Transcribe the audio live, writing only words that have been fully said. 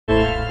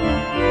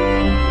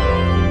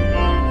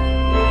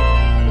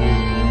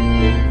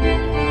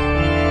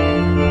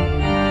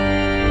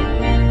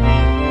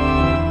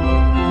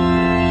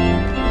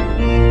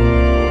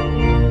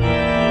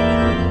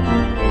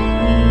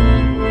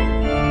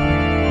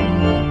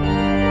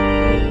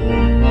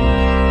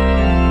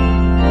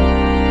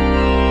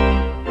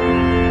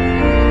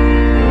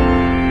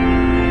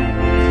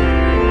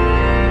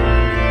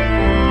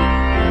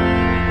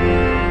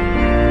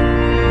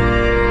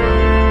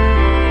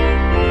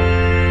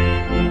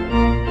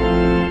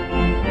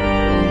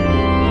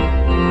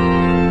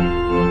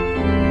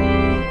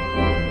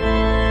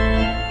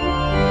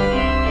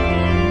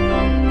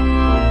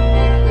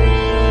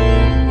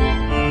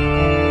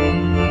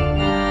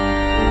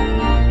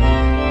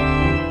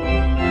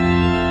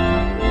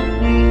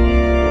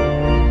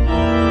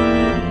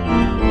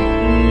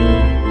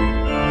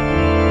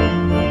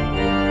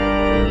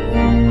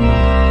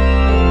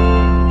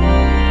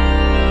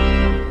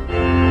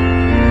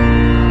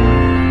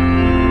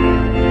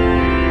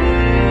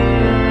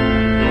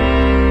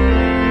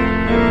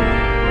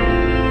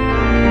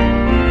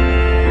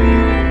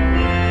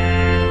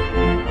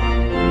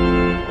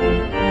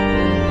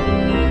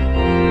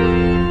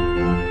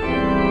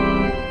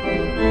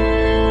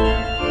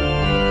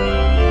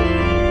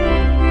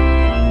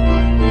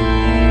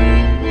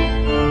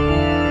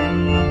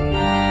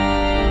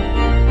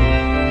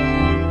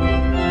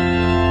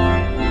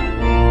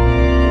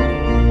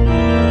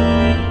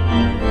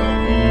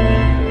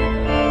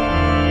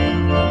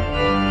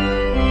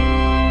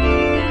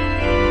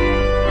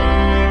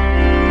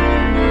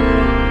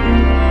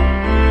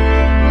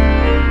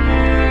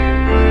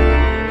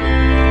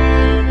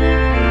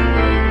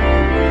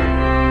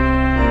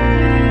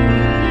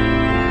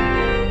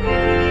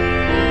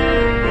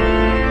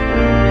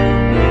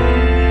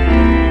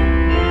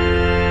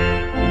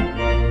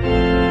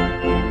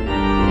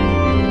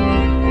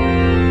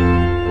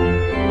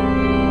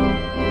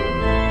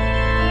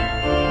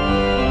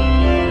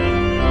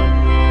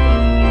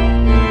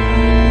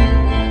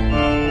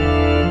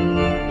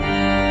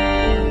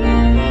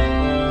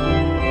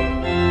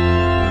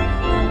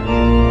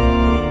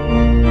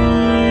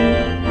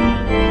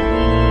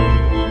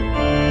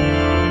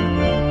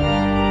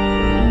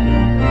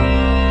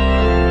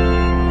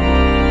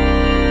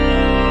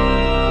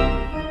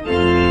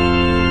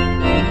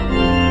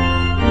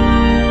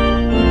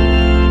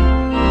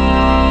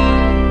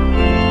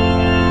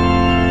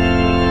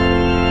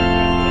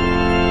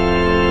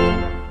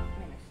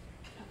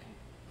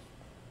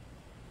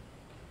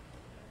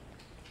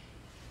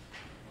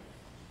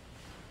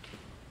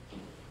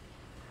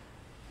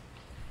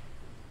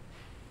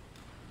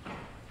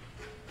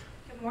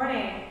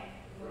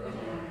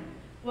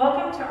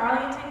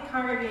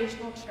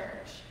Congregational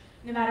Church.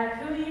 No matter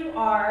who you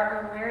are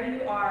or where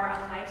you are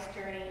on life's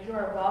journey, you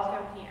are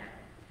welcome here.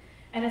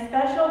 And a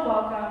special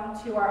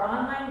welcome to our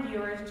online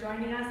viewers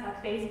joining us on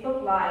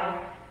Facebook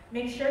Live.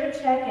 Make sure to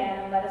check in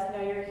and let us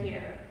know you're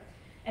here.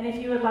 And if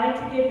you would like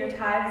to give your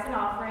tithes and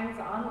offerings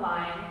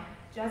online,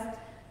 just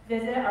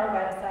visit our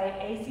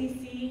website,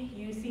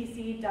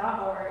 accucc.org,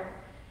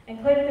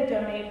 and click the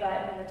donate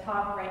button in the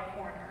top right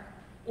corner.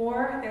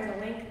 Or there's a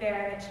link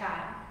there in the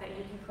chat that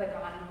you can click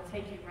on and we'll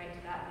take you right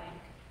to that link.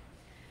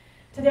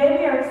 Today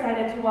we are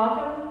excited to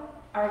welcome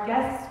our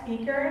guest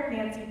speaker,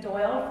 Nancy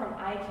Doyle from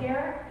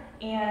Icare,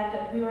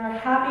 and we were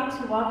happy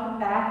to welcome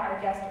back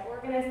our guest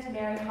organist,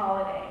 Mary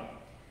Holliday.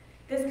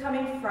 This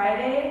coming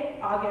Friday,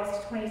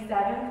 August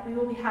 27th, we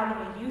will be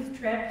having a youth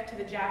trip to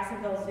the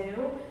Jacksonville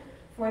Zoo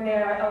for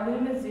their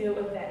Illuma Zoo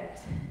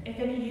event. If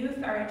any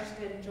youth are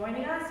interested in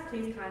joining us,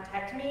 please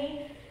contact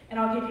me, and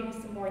I'll give you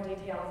some more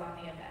details on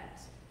the event.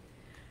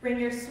 Bring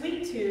your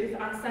sweet tooth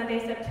on Sunday,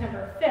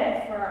 September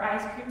 5th for our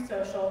ice cream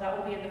social that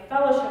will be in the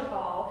fellowship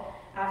hall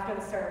after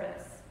the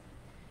service.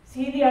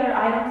 See the other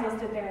items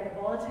listed there in the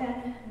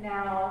bulletin.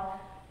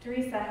 Now,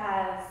 Teresa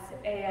has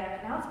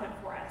an announcement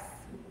for us.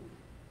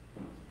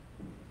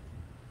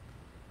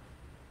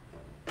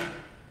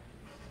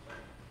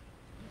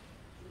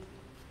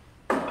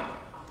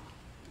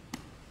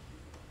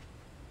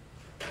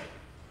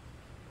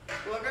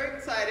 Well, I'm very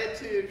excited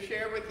to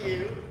share with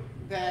you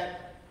that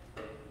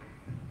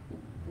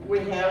we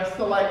have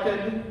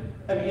selected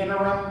an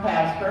interim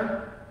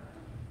pastor.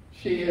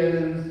 She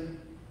is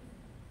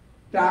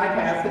Donna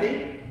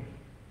Cassidy.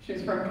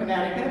 She's from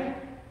Connecticut,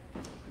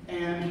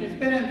 and she's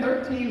been in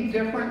 13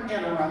 different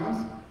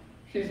interims.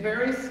 She's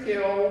very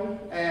skilled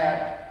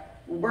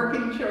at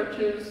working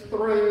churches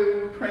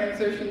through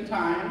transition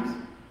times.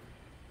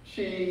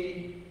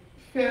 She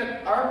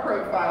fit our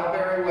profile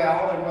very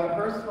well and what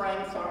her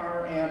strengths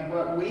are and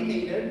what we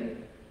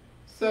needed.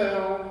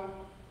 So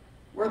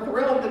we're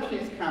thrilled that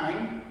she's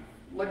coming,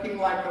 looking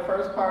like the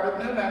first part of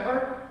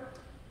November.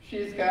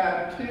 She's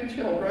got 2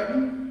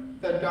 children.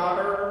 The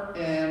daughter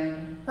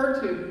and her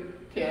 2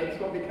 kids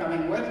will be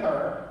coming with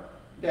her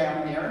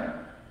down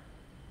here.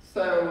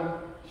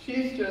 So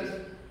she's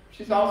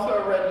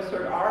also a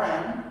registered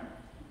RN.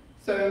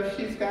 So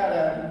she's got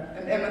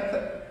an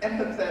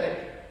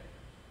empathetic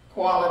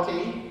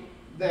quality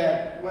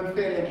that would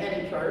fit in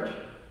any church.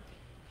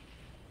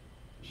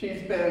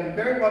 She's been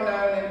very well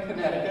known in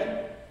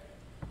Connecticut,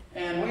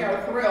 and we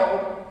are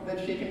thrilled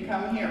that she can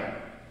come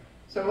here.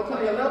 So we'll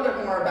tell you a little bit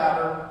more about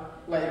her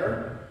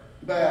later,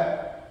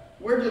 but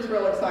we're just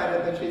real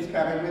excited that she's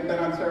coming. We've been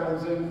on several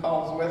Zoom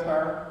calls with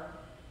her,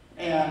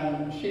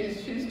 and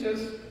she's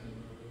just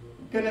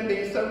going to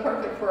be so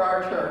perfect for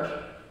our church.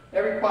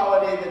 Every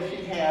quality that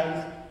she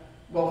has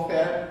will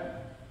fit.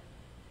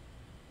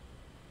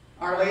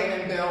 Arlene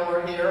and Bill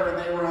were here, and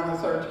they were on the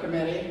search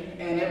committee,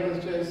 and it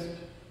was just,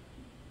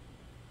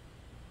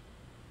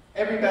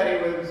 everybody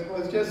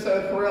was just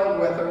so thrilled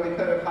with her. We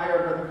could have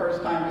hired her the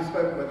first time we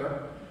spoke with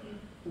her.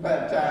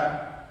 But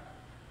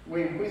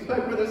we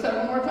spoke with her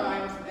several more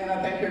times, and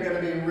I think you're going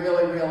to be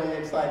really, really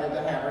excited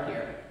to have her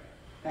here.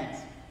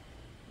 Thanks.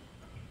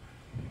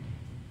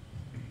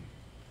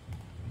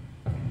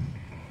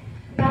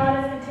 Now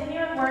let us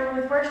continue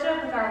with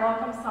worship with our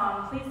welcome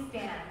song. Please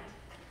stand.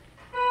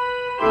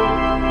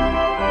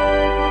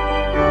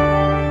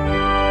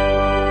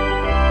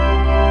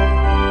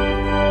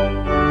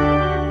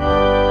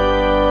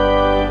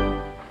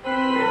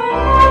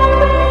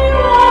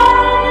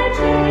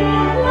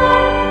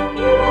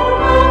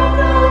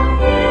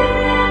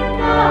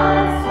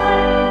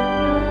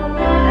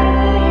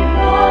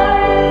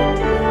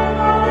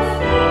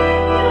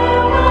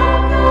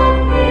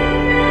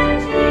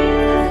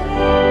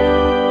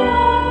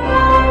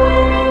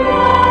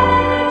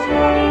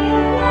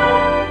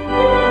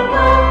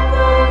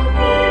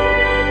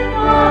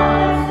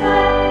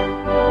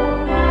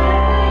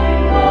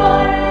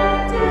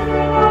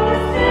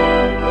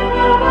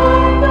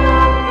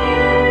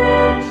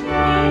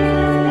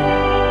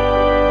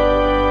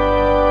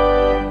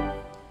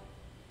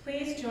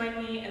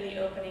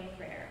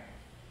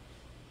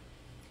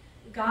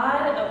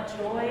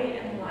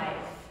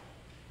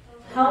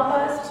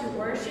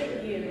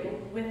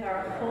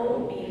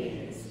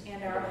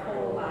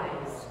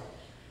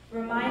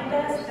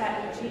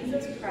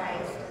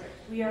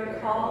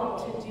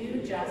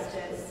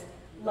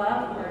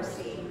 Love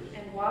mercy,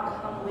 and walk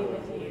humbly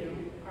with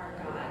you, our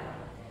God.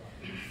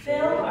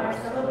 Fill our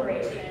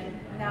celebration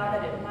now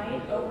that it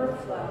might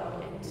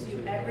overflow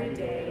into every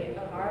day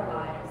of our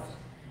lives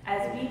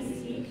as we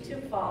seek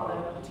to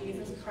follow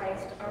Jesus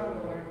Christ our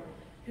Lord,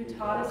 who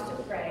taught us to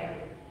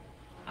pray,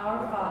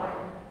 Our Father,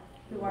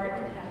 who art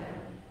in heaven,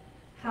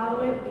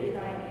 hallowed be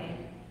thy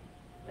name.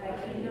 Thy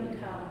kingdom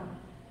come,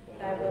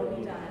 thy will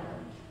be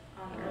done,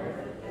 on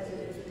earth as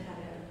it is in heaven.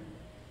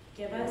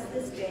 Give us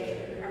this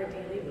day our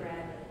daily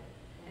bread,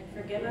 and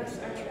forgive us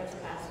our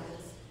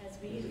trespasses, as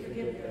we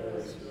forgive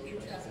those who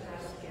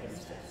trespass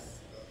against us.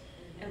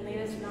 And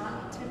lead us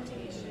not into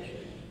temptation,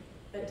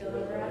 but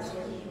deliver us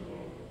from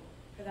evil.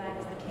 For thine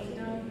is the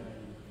kingdom,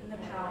 and and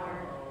the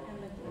power, and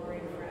the glory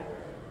forever.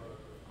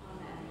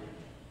 Amen.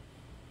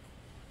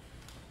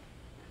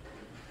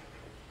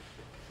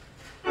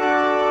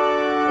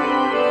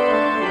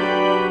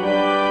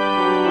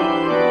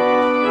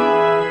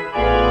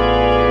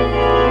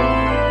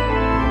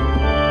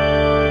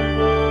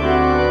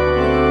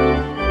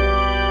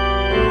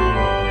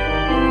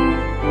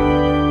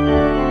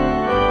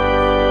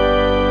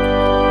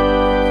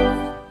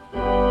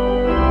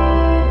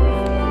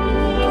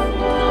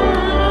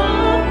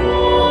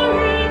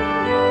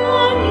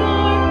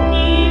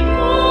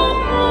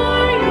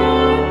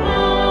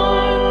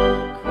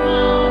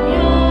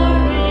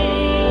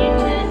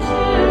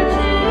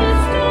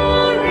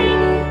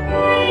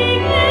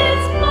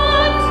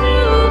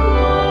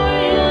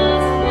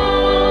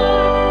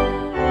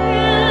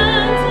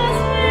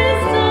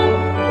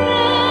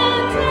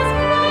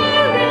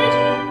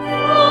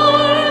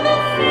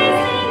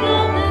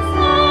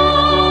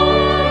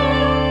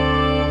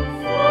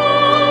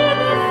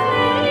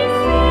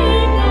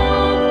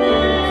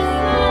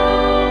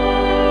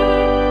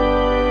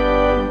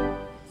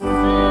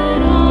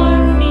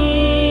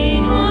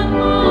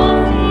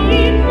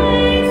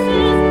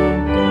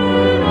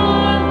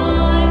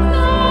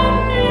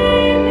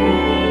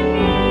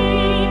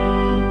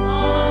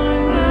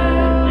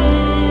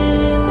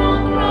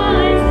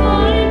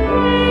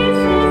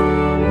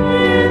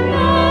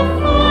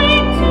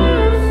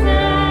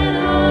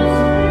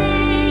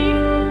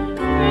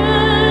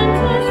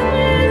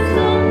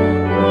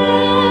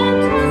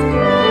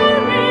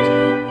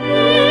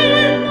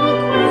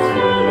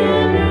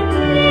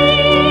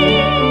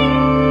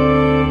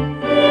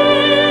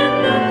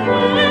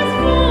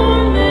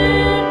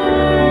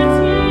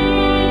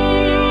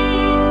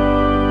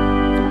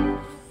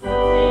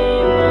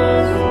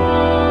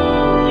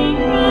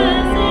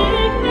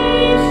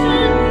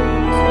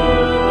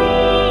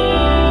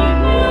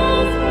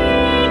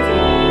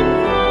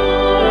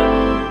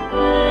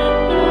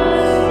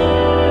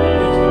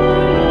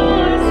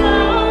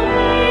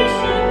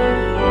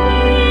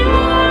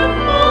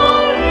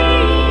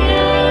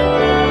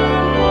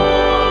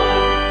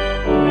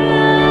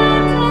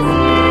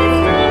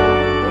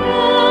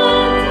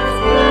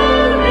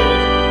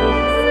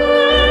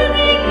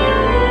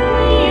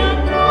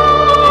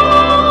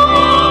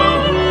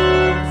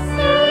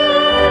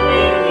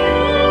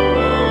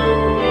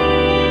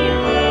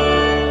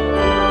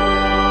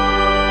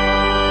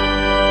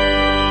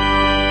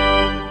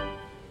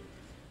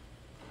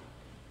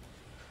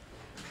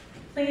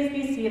 Please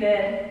be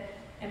seated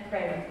and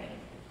pray with me.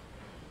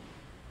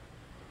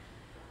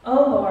 O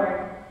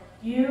Lord,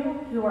 you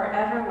who are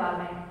ever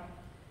loving,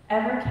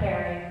 ever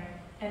caring,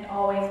 and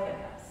always with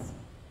us,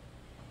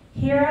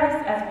 hear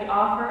us as we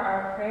offer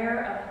our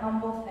prayer of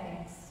humble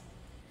thanks.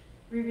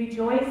 We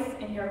rejoice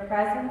in your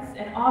presence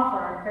and offer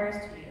our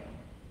prayers to you.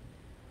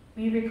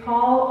 We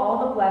recall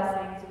all the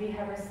blessings we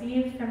have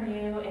received from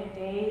you in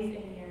days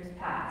and years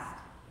past.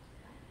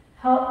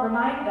 Help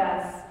remind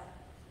us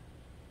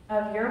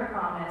of your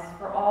promise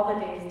for all the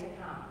days to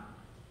come.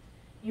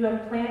 You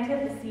have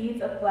planted the seeds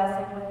of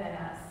blessing within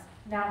us.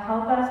 Now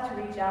help us to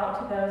reach out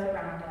to those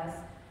around us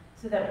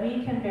so that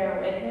we can bear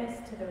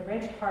witness to the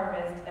rich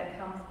harvest that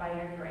comes by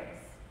your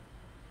grace.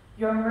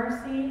 Your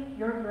mercy,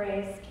 your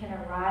grace can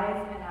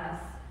arise in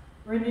us,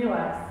 renew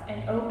us,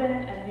 and open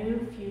a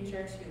new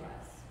future to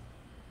us.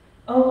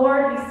 O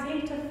Lord, we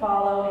seek to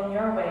follow in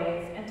your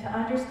ways and to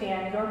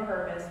understand your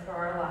purpose for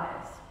our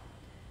lives.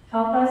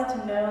 Help us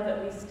to know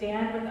that we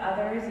stand with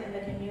others in the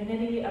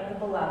community of the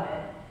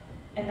beloved,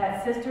 and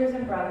that sisters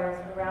and brothers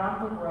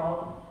around the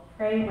world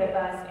pray with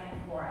us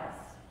and for us.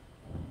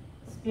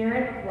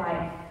 Spirit of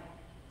life,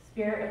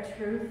 Spirit of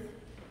truth,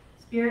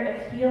 Spirit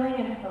of healing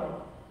and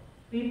hope,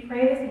 we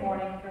pray this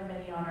morning for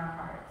many on our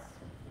hearts.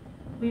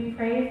 We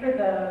pray for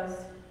those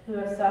who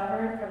have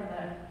suffered from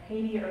the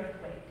Haiti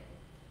earthquake.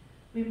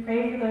 We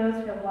pray for those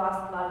who have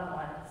lost loved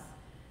ones,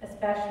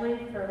 especially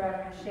for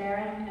Reverend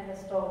Sharon and the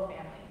Stoll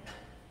family.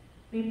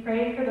 We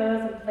pray for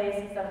those in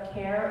places of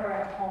care or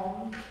at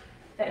home,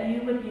 that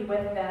you would be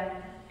with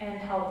them and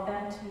help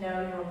them to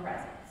know your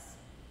presence,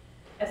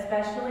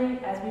 especially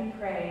as we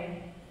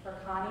pray for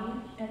Connie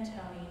and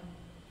Tony,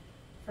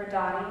 for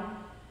Dottie,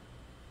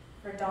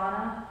 for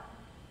Donna,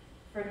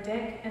 for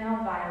Dick and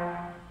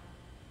Elvira,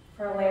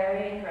 for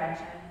Larry and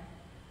Gretchen,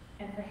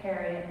 and for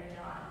Harriet and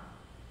John.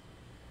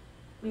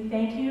 We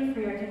thank you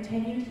for your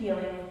continued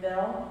healing with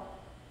Bill,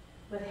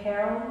 with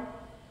Harold,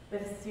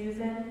 with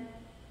Susan,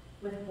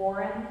 with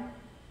Warren,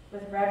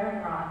 with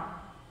Reverend Ron.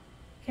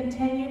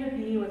 Continue to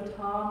be with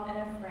Tom and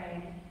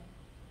Ephraim,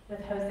 with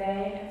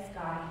Jose and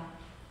Scotty.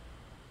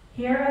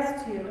 Hear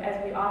us too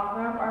as we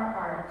offer up our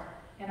heart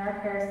and our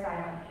prayers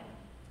silently.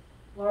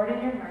 Lord,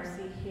 in your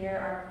mercy, hear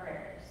our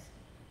prayers.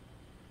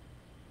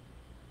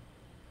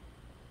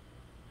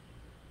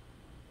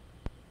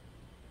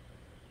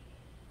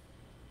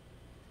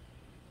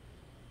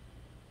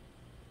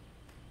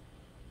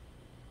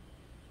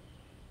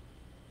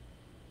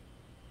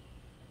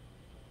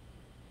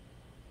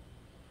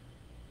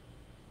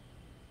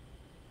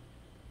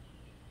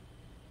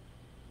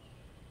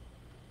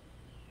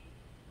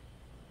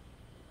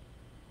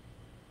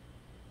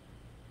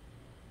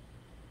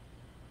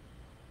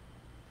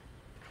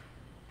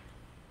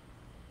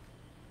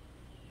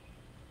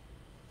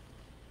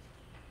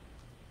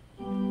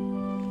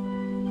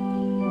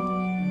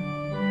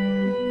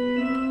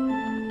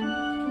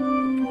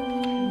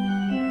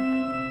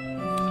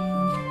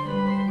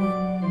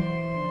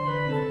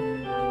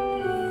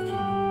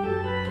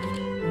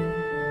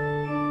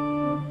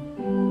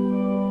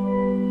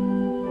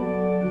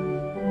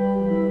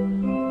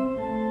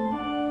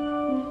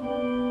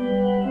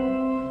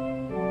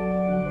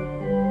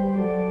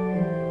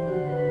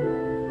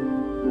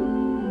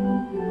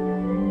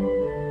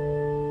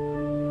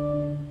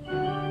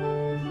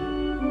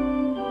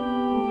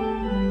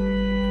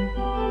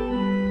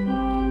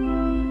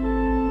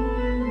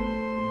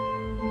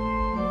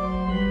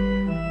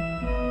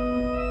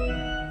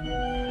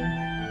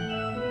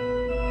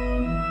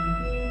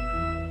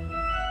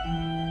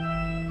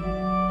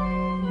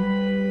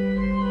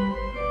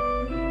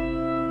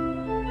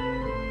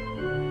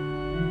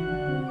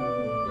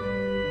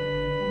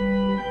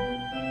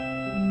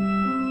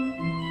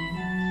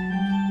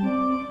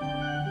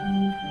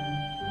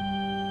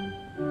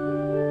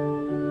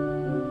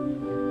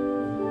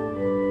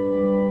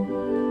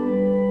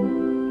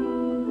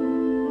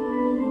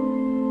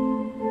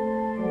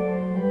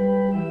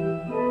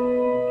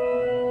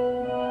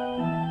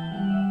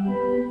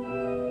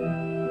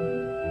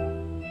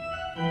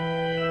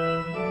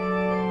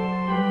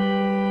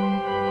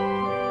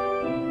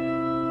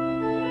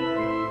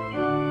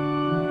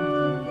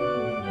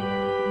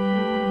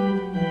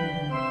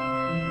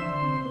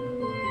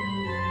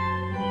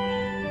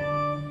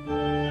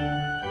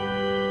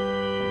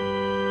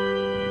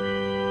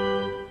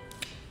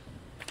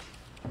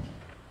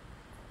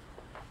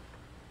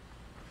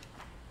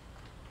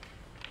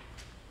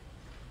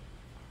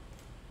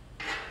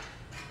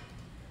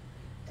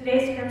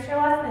 Today's scripture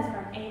lesson is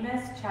from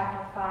Amos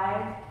chapter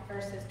 5,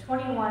 verses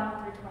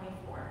 21 through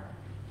 24.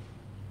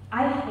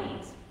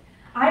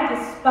 I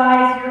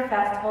despise your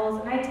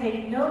festivals, and I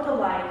take no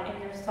delight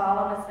in your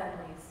solemn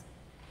assemblies.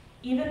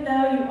 Even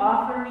though you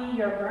offer me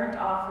your burnt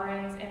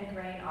offerings and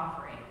grain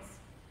offerings,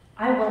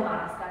 I will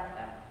not accept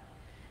them.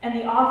 And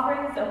the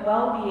offerings of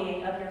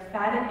well-being of your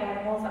fatted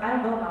animals I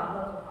will not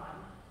look upon.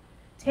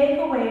 Take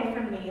away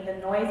from me the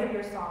noise of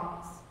your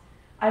songs.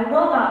 I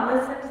will not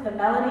listen to the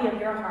melody of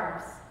your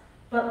harps,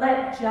 but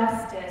let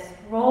justice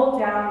roll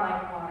down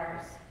like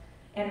waters,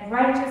 and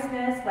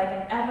righteousness like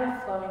an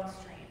ever-flowing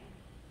stream.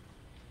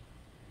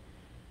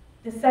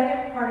 The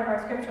second part of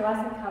our scripture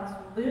lesson comes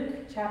from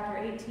Luke chapter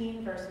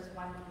 18, verses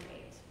 1 through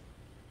 8.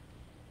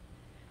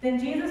 Then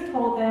Jesus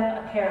told them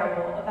a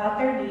parable about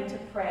their need to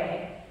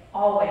pray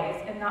always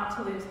and not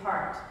to lose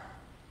heart.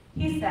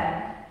 He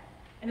said,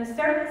 in a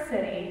certain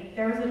city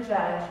there was a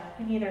judge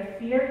who neither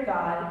feared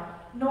God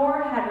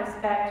nor had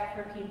respect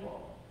for people.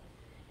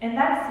 In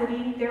that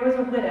city there was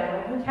a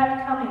widow who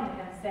kept coming to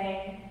him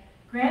saying,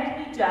 grant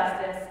me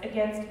justice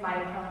against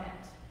my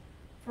opponent.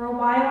 For a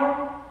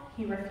while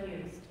he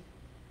refused.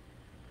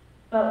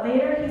 But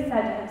later he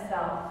said to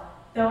himself,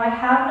 though I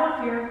have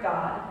no fear of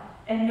God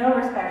and no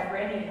respect for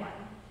anyone,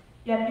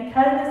 yet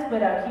because this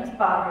widow keeps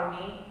bothering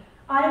me,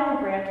 I will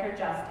grant her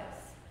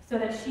justice, so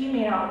that she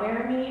may not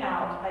wear me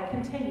out by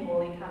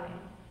continually coming.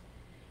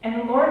 And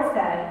the Lord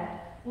said,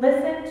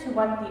 listen to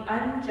what the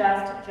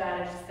unjust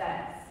judge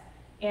says.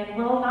 And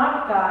will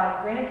not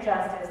God grant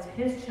justice to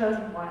his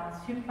chosen ones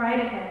who cry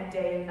to him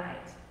day and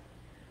night?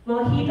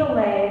 Will he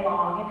delay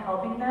long in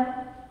helping them?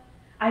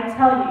 I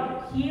tell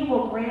you, he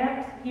will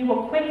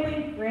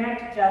quickly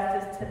grant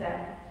justice to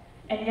them.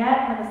 And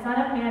yet, when the Son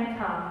of Man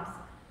comes,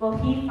 will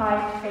he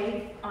find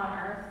faith on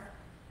earth?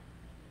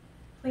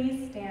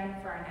 Please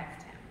stand for our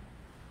next hymn.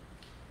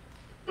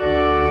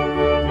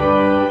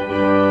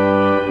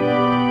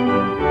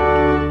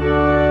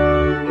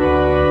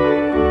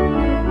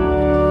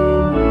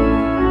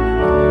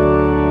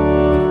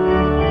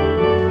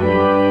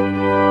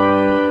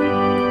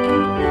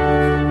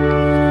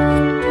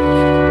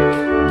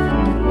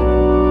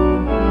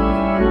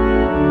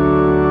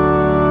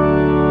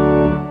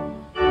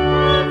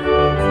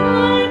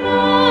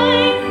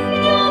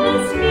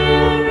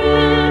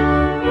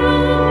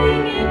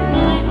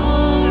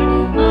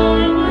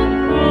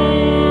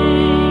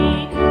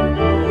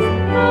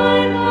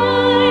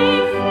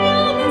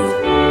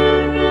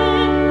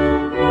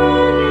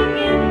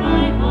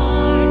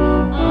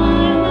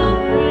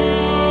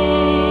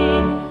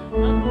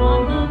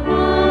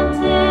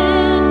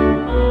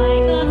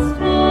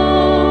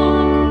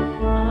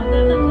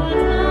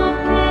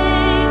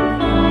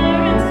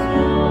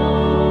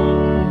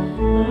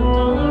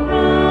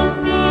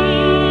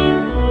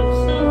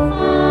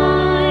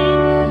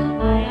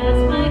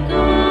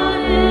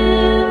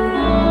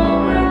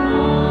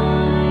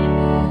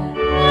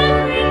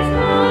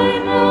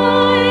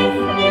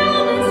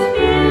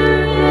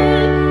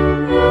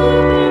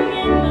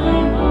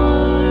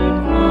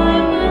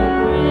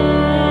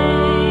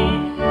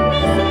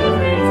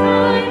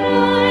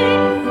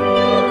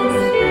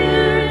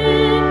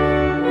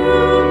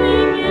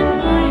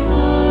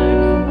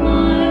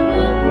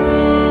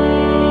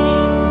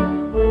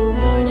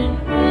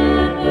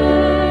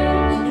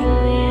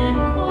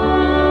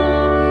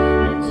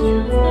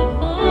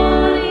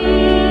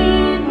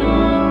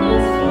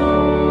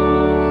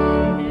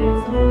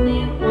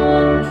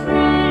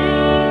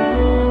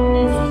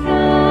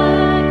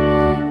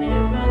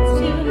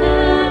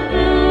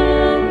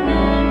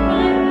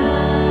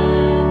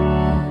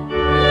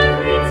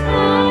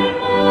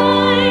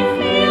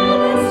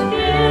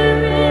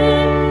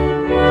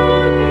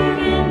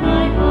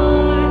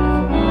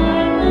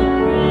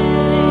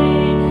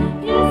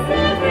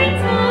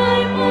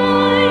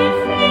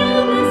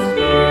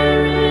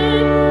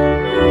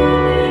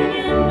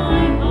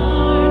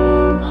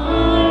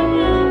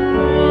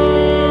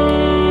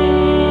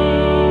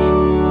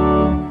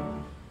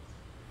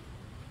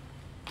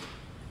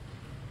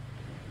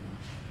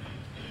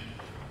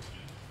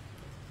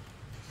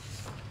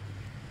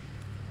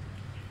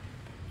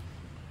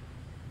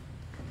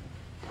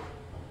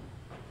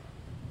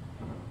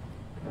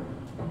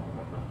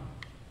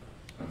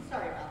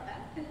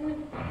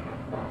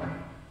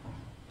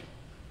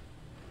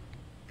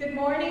 Good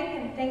morning,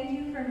 and thank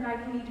you for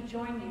inviting me to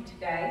join you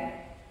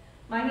today.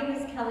 My name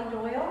is Kelly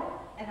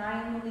Doyle, and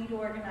I am the lead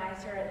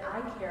organizer at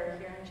Icare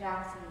here in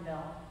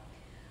Jacksonville.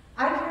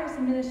 Icare is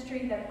a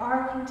ministry that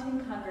our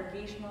Huntington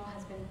Congregational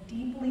has been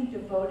deeply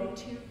devoted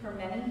to for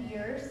many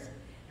years,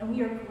 and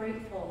we are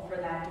grateful for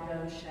that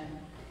devotion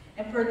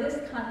and for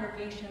this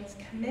congregation's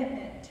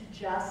commitment to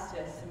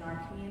justice in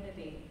our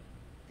community.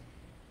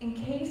 In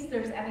case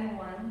there's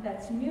anyone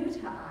that's new to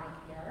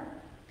Icare,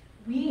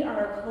 we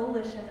are a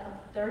coalition of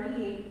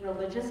 38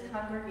 religious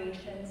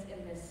congregations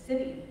in this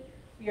city.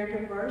 We are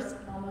diverse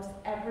in almost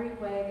every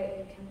way that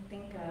you can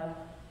think of.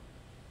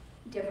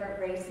 Different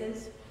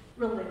races,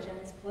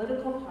 religions,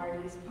 political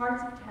parties,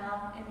 parts of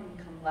town, and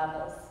income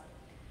levels.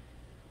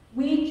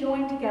 We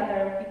join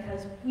together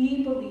because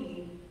we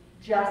believe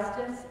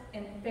justice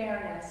and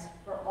fairness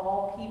for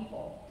all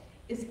people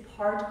is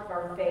part of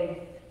our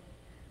faith.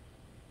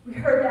 We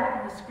heard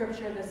that in the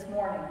scripture this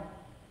morning.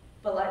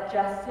 But let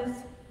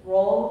justice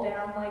roll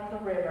down like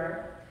a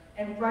river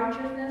and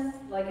righteousness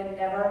like a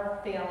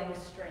never-failing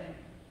stream.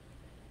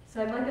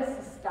 So I'd like us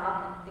to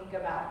stop and think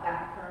about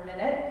that for a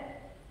minute.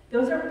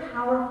 Those are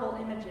powerful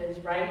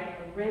images, right?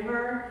 A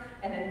river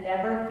and a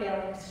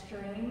never-failing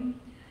stream.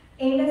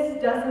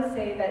 Amos doesn't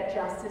say that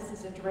justice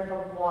is a drip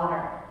of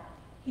water.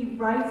 He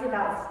writes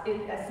about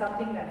it as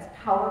something that's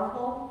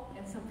powerful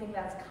and something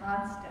that's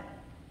constant.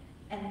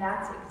 And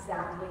that's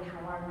exactly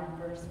how our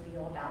members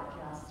feel about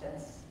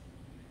justice.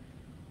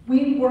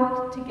 We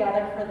work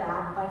together for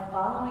that by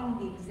following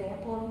the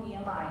example of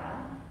Nehemiah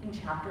in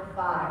chapter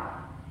 5.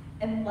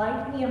 And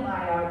like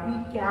Nehemiah,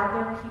 we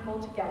gather people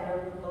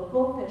together with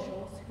local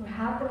officials who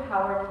have the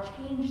power to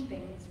change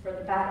things for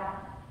the better.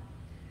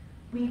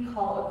 We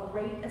call a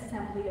great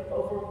assembly of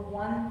over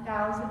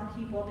 1,000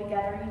 people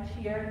together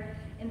each year,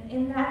 and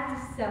in that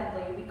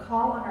assembly, we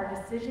call on our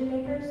decision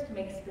makers to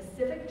make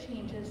specific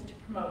changes to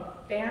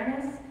promote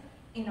fairness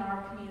in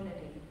our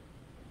community.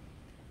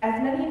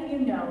 As many of you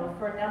know,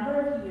 for a number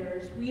of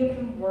years, we have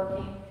been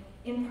working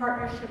in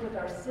partnership with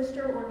our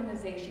sister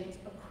organizations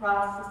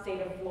across the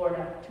state of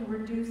Florida to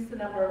reduce the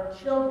number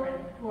of children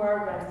who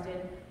are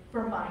arrested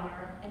for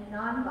minor and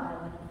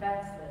nonviolent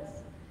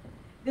offenses.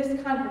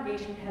 This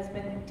congregation has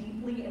been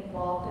deeply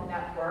involved in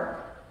that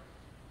work,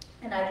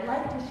 and I'd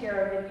like to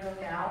share a video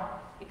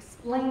now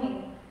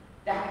explaining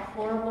that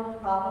horrible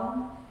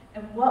problem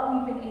and what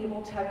we've been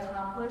able to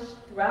accomplish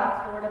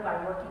throughout Florida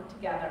by working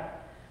together.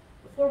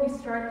 Before we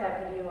start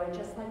that video, I'd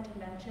just like to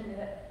mention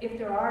that if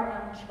there are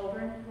young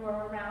children who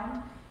are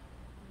around,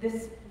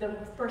 the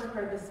first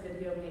part of this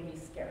video may be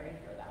scary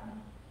for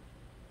them.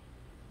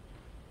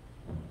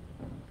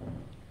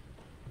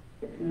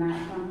 It's not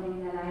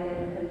something that I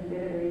ever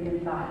considered or even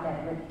thought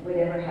that would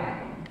ever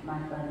happen. My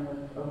son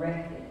was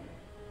arrested.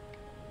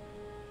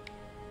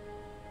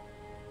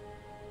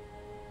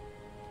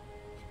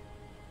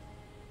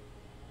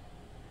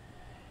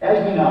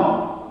 As we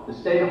know, the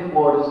state of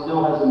Florida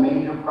still has a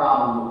major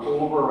problem with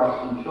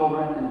over-arresting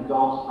children and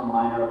adults for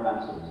minor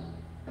offenses.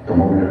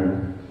 Come over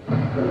here.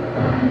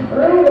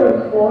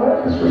 Earlier,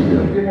 Florida. That's right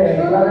here. Your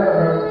hand, let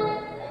her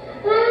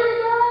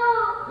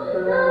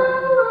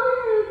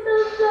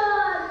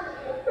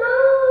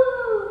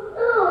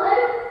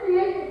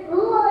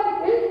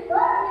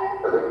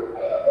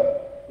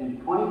In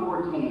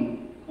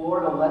 2014,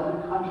 Florida led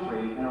the country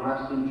in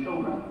arresting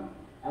children,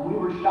 and we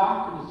were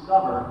shocked to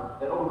discover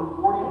that over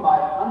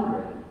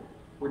 4,500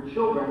 were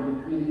children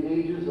between the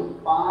ages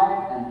of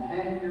 5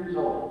 and 10 years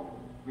old.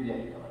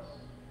 Ridiculous.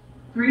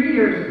 3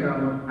 years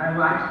ago, I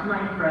watched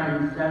my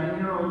friend's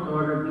 7-year-old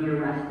daughter be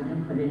arrested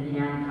and put in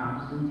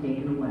handcuffs and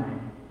taken away.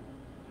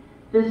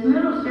 This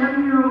little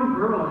 7-year-old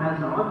girl has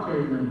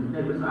autism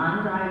that was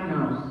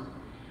undiagnosed.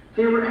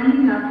 They were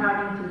ending up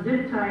having to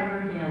zip tie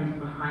her hands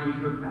behind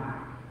her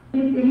back.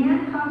 If the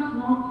handcuffs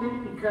won't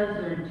fit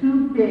because they're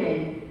too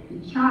big,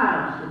 the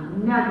child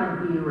should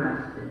never be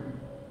arrested.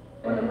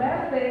 On the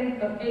last day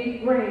of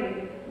 8th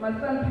grade, my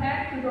son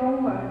packed his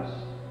own lunch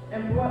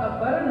and brought a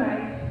butter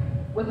knife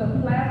with a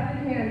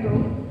plastic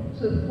handle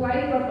to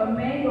slice up a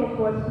mango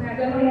for a snack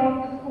going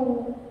off to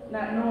school,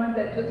 not knowing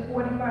that just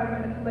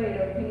 45 minutes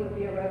later he would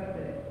be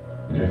arrested.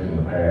 Just in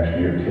the past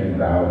year,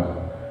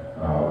 10,000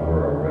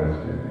 were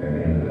arrested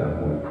and ended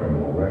up with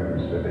criminal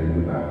records that they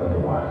would not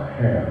otherwise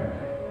have.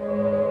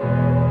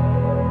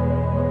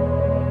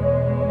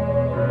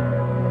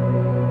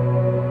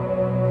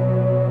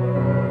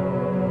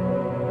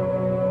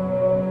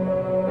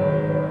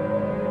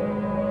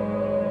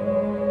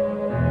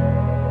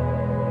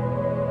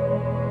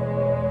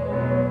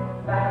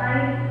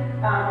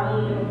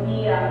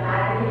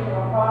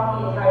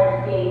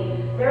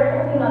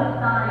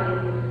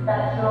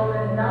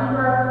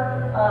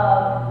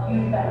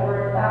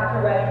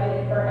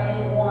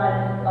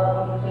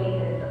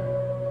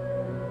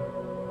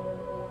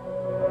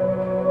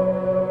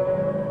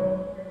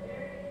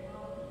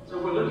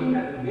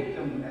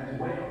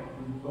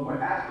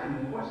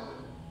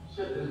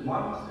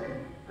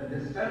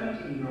 This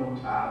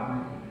 17-year-old child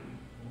making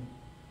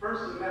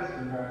first semester,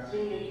 her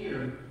senior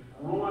year,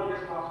 ruin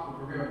his possible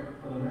career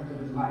for the rest of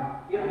his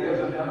life, if there's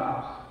a better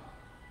option.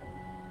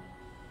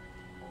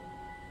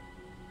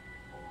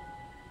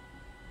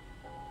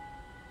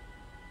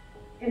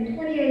 In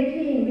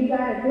 2018, we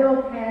got a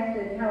bill passed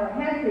in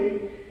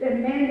Tallahassee that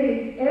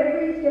mandates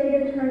every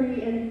state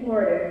attorney in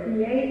Florida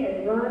create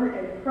and run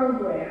a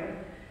program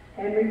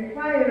and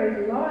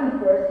requires law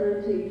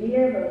enforcement to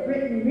give a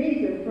written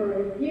reason for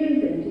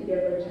refusing to give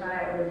a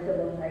child a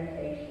civil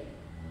citation.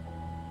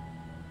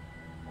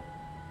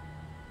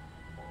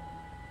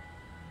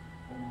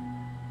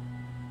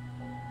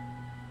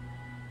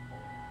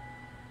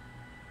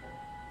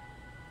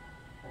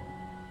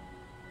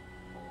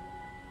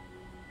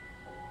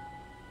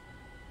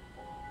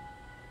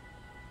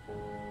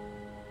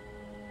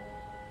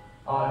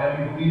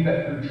 And we believe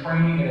that through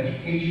training and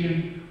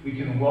education, we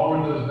can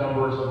lower those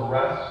numbers of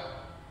arrests.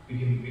 We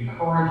can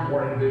encourage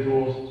more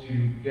individuals to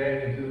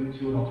get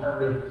into an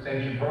alternative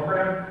sanction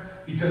program,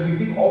 because we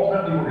think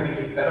ultimately we're going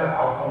to get better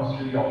outcomes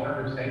through the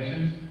alternative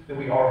sanctions than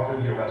we are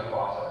through the arrest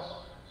process.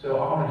 So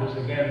I want to just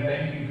again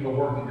thank you for the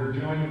work that you're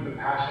doing, the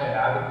passionate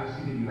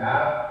advocacy that you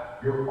have.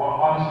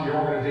 Honestly, your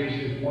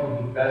organization is one of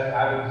the best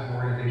advocacy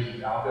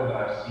organizations out there that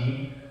I've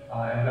seen,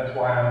 and that's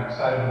why I'm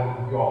excited to work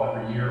with you all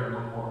every year and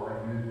look forward to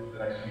working with you the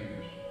next few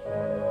years.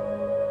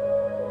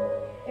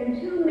 In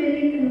too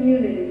many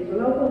communities,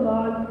 local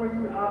law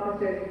enforcement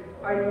officers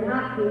are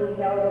not being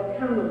held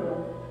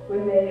accountable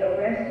when they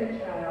arrest a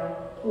child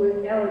who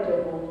is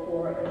eligible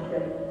for a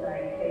civil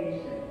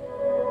citation.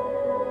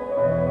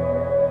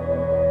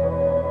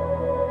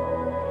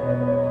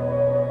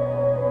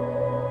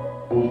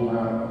 Those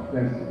minor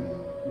offenses,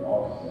 the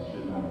officers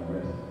should not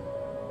arrest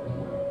as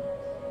well.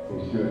 They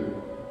should,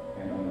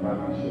 and on the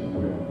money should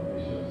will, they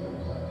should accept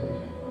a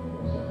citation under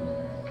those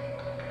circumstances.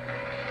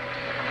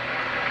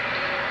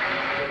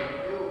 We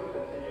do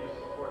continue to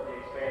support the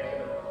expansion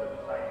of the civil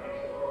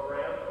citation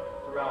program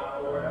throughout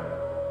Florida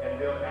and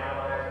build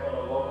allies on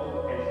a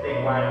local and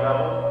statewide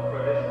level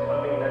for this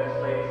coming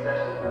legislative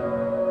session.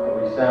 A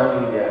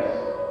resounding yes.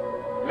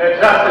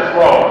 Let justice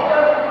roll.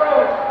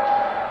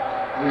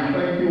 We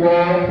thank you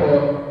all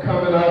for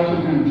coming out to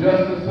do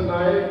justice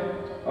tonight.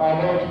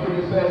 Why don't you give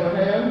yourselves a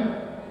hand?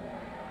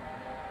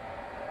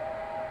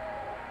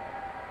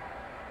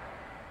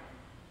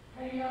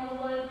 Hey, on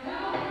 1, 2,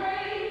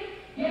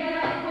 3, get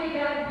up, we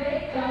got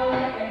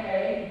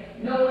victory.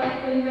 No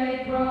weapon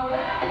may throw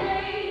at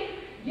me.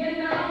 You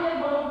know it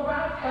won't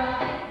prosper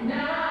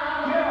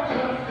now. Yeah,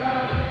 just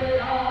got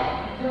it all.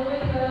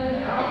 Doing good.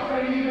 I'll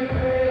say even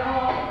pay it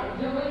all.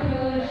 Doing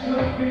good.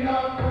 Should be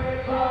up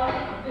with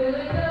I'm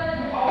feeling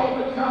good. All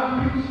the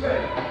time you say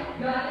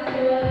God is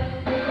good.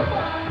 We're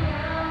going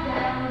down,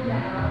 down,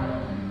 down.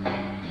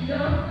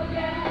 Don't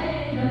forget to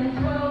take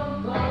control.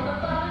 While the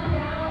fun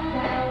down,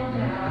 down,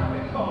 down.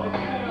 They call it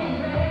down. He's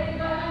ready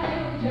for the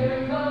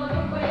future. Cause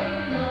he's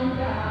waiting on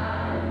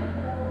God.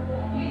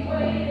 He's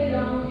waiting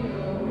on you.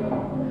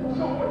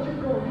 So what you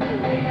gonna do?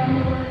 Hey, I'm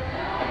 1, 2,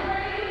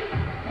 3.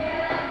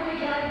 Get up, we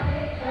got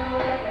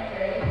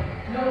victory.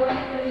 No one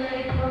can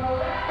make throw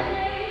at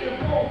me. You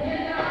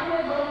know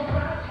it won't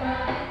prosper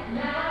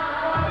now.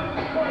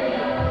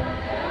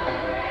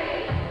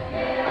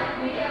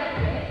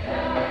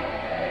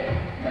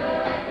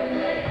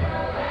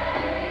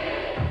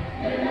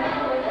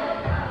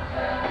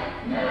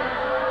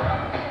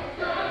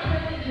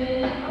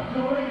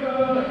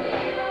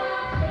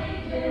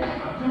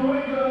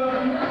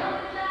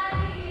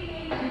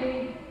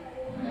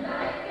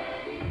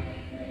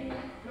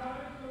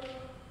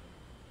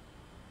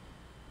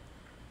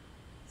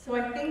 So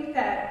I think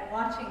that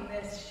watching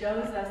this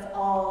shows us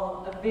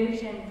all a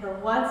vision for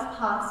what's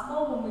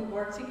possible when we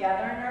work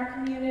together in our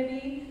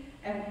community,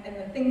 and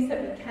the things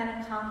that we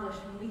can accomplish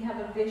when we have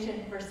a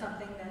vision for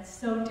something that's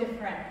so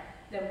different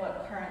than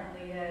what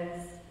currently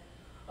is.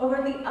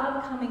 Over the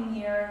upcoming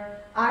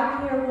year,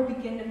 Icare will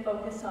begin to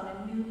focus on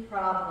a new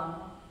problem.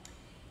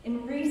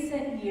 In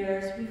recent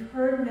years, we've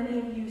heard many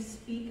of you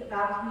speak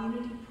about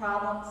community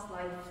problems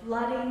like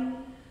flooding,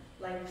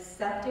 like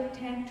septic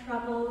tank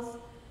troubles,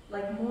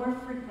 like more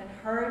frequent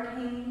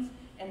hurricanes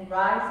and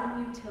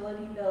rising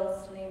utility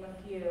bills, to name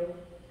a few.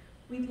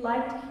 We'd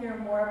like to hear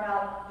more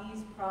about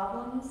these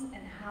problems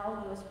and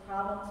how those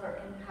problems are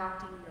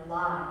impacting your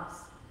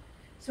lives.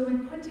 So we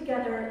put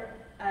together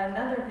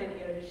another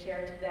video to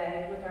share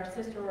today with our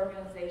sister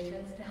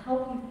organizations to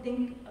help you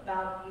think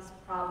about these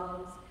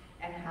problems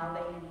and how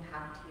they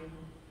impact you.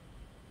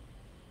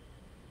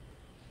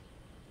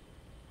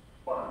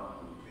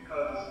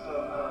 Because the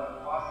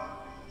process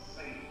is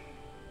safe.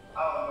 I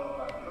don't know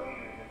about your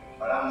area,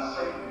 but I'm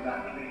certainly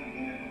not drinking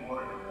any of the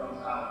water that comes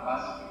out of my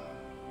skin.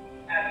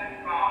 Having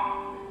a problem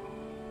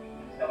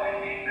until I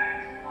came back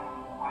to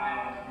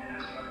Ohio, and I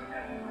started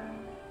having my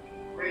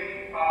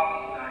great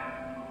problems.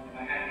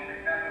 I had to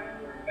remember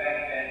for the fact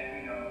that,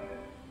 you know,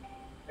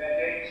 that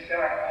they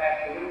start to have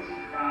pollution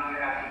around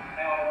here. I can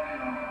smell, you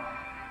know,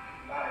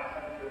 a lot of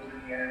chemicals in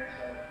the air.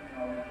 So, you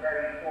know, it's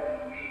very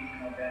important to me, you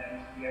know, that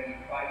we should be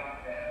able to fight with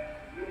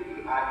that.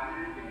 Community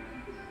activity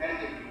is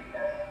mandated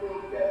as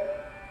proof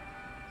that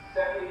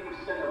 70%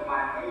 of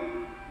my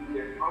neighbors do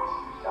their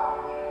grocery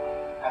shopping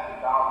at the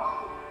dollar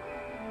store.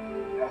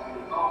 As a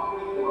result,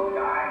 people are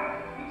dying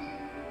of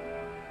obesity,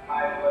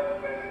 high blood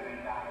pressure,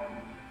 and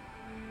diabetes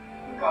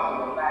because of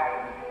the lack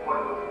of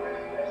affordable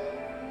fresh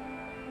vegetables.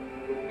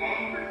 It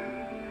angers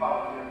me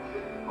because their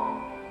difficult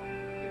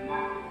did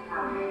not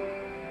determine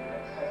the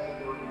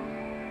accessibility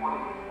and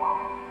affordable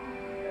quality.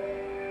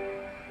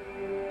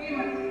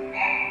 Humans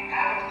act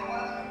out of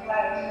one's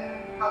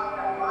reflection of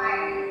the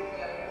mind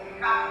itself is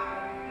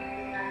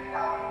constantly not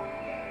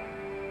self-aware.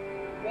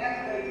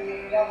 Yesterday,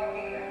 we dealt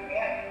with a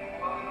get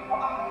what we call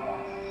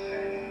one's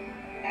insurance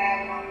and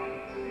one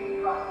to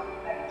be crossing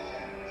that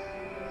insurance.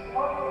 It's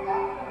more than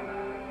that for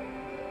another.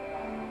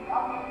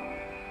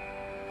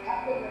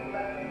 After the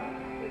blessing of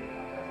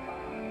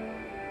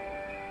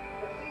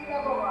the sea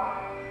level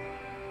rise,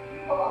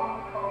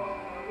 along the coast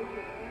are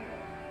moving in.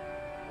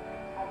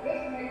 And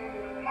this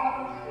neighborhood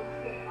happens to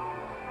sit on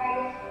the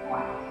highest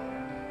point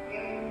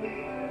in the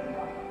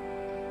ecosystem,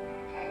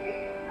 and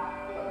it is not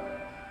good.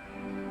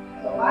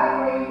 So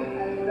migration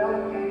and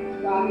development is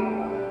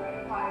driving up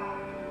the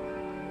prices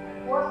and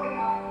forcing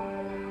out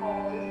people to call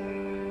this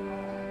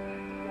neighborhood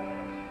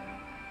together.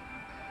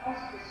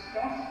 Let's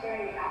discuss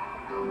very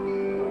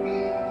economics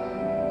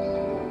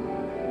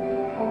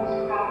folks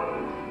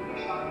probably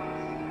wish on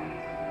this and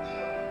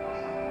children or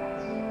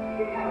sometimes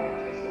didn't have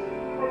interest in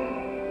putting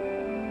it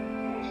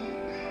into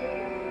the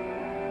state.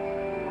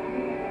 I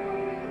think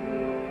everybody is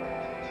really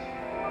attention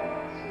to what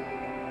else we do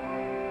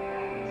in the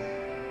United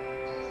States.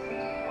 Just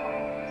these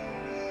growing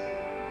business.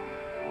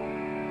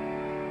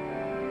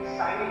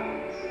 Signing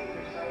agencies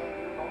are signing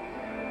new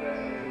multi-family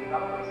residential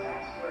developments.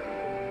 That's where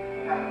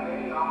you have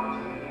many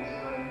opportunities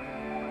for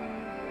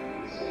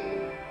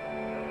reducing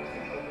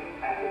potential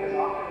impact, because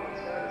often what's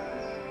done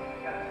is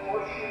that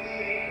horseshoe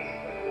shape is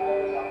what we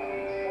always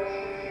operate.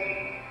 Horseshoe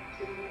shape,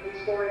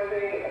 two-story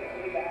thing, with a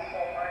big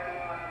asphalt parking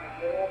lot in the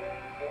middle,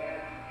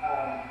 and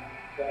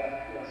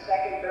the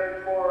second,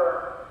 third floor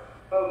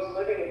folks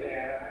living in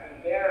there, I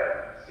mean,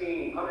 they're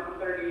seeing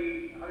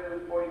 130,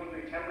 140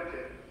 degree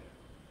temperature.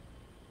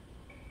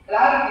 A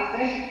lot of these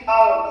issues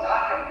problems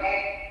are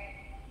connected.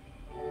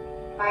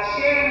 By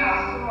sharing our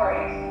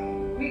stories,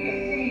 we can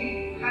see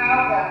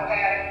how the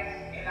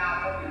patterns in our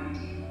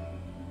community.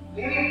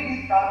 Many of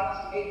these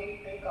problems make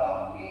me think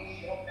of being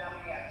your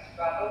family and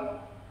struggle.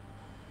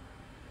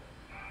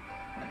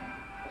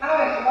 How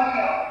is your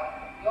health,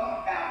 your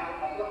family,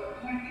 or your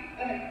community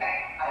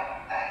impacted by the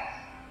facts,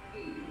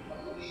 heat,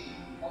 pollution,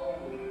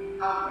 mold,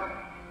 hunger,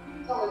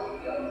 utility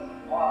bills,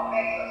 or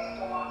effects of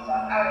storms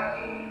or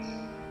hurricanes?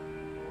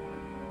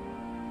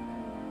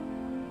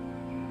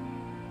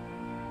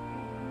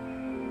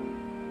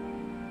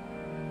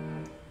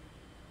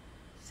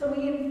 So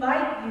we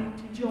invite you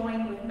to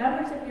join with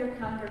members of your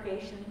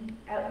congregation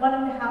at one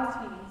of the house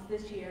meetings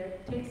this year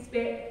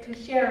to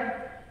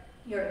share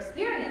your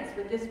experience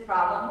with this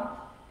problem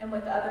and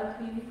with other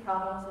community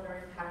problems that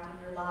are impacting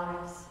your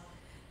lives.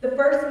 The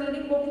first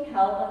meeting will be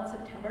held on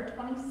September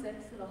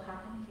 26th. It'll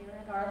happen here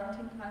at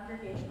Arlington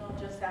Congregational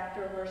just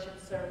after worship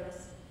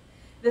service.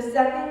 The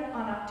second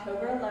on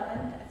October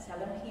 11th at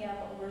 7 p.m.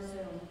 over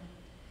Zoom.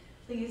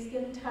 Please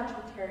get in touch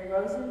with Terry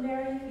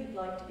Rosenberry if you'd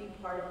like to be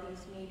part of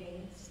these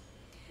meetings.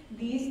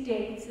 These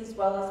dates, as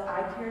well as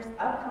Icare's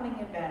upcoming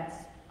events,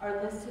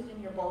 are listed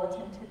in your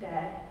bulletin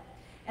today.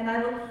 And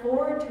I look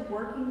forward to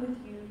working with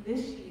you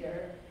this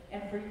year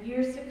and for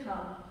years to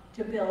come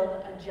to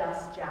build a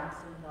just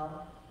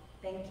Jacksonville.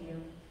 Thank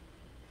you.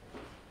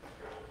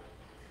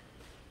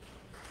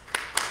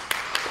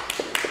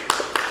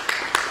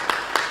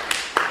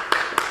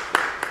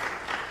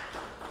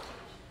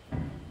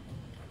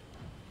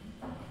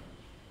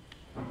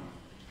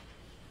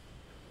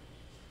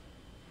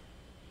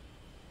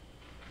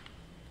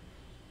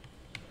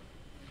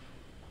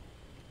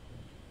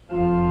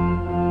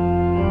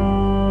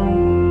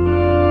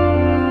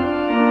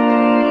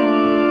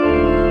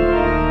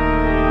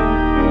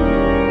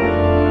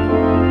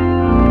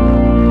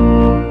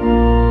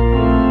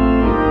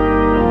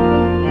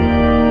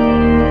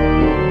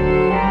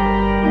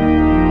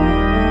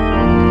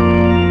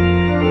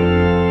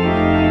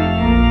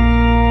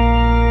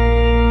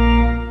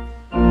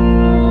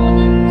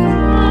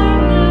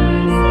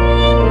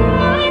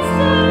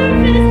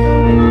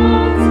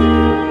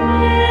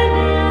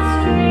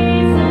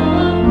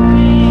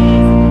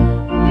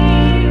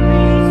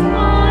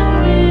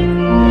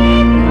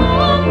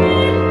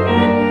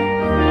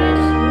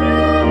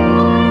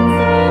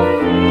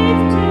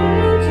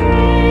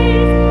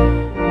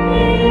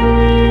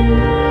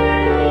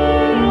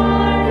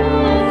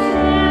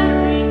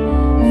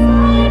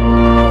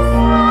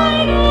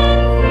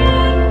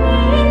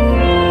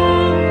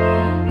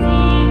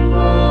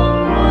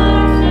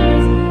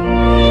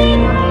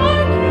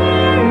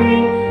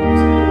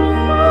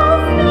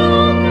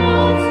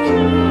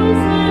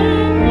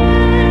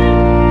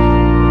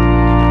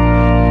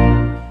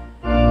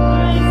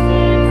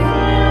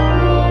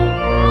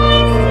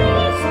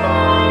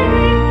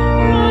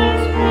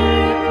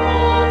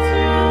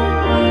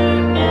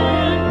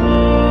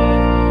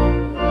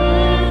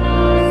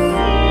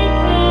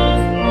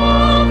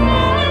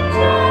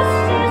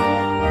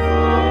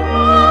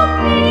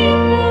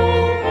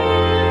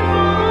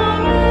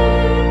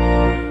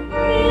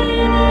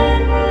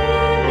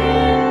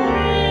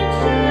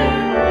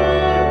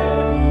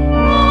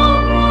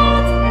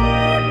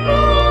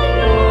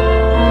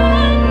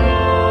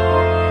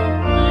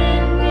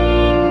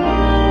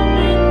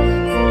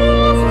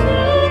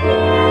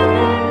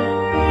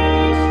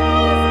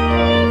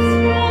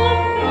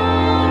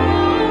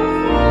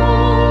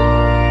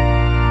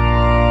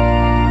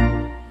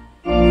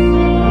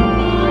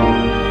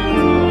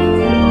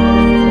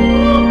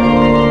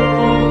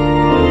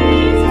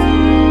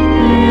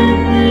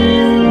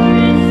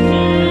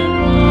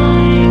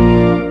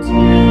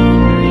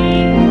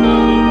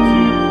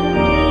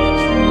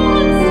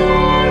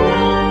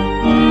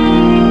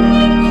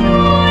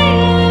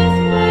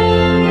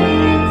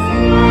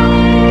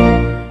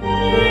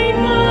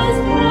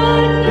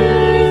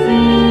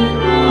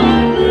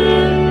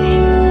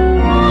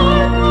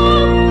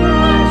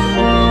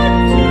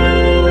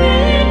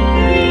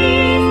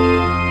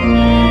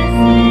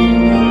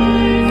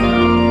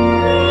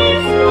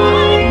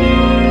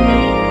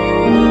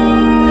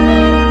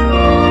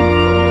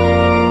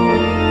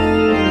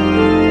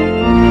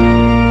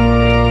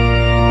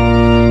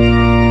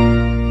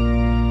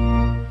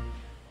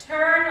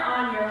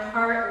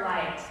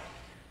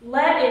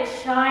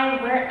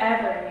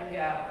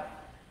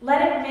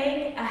 Let it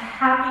make a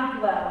happy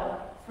glow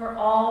for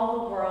all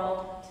the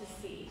world to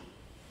see.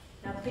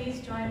 Now please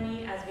join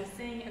me as we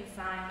sing and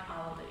sign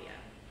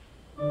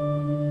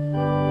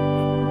Alleluia.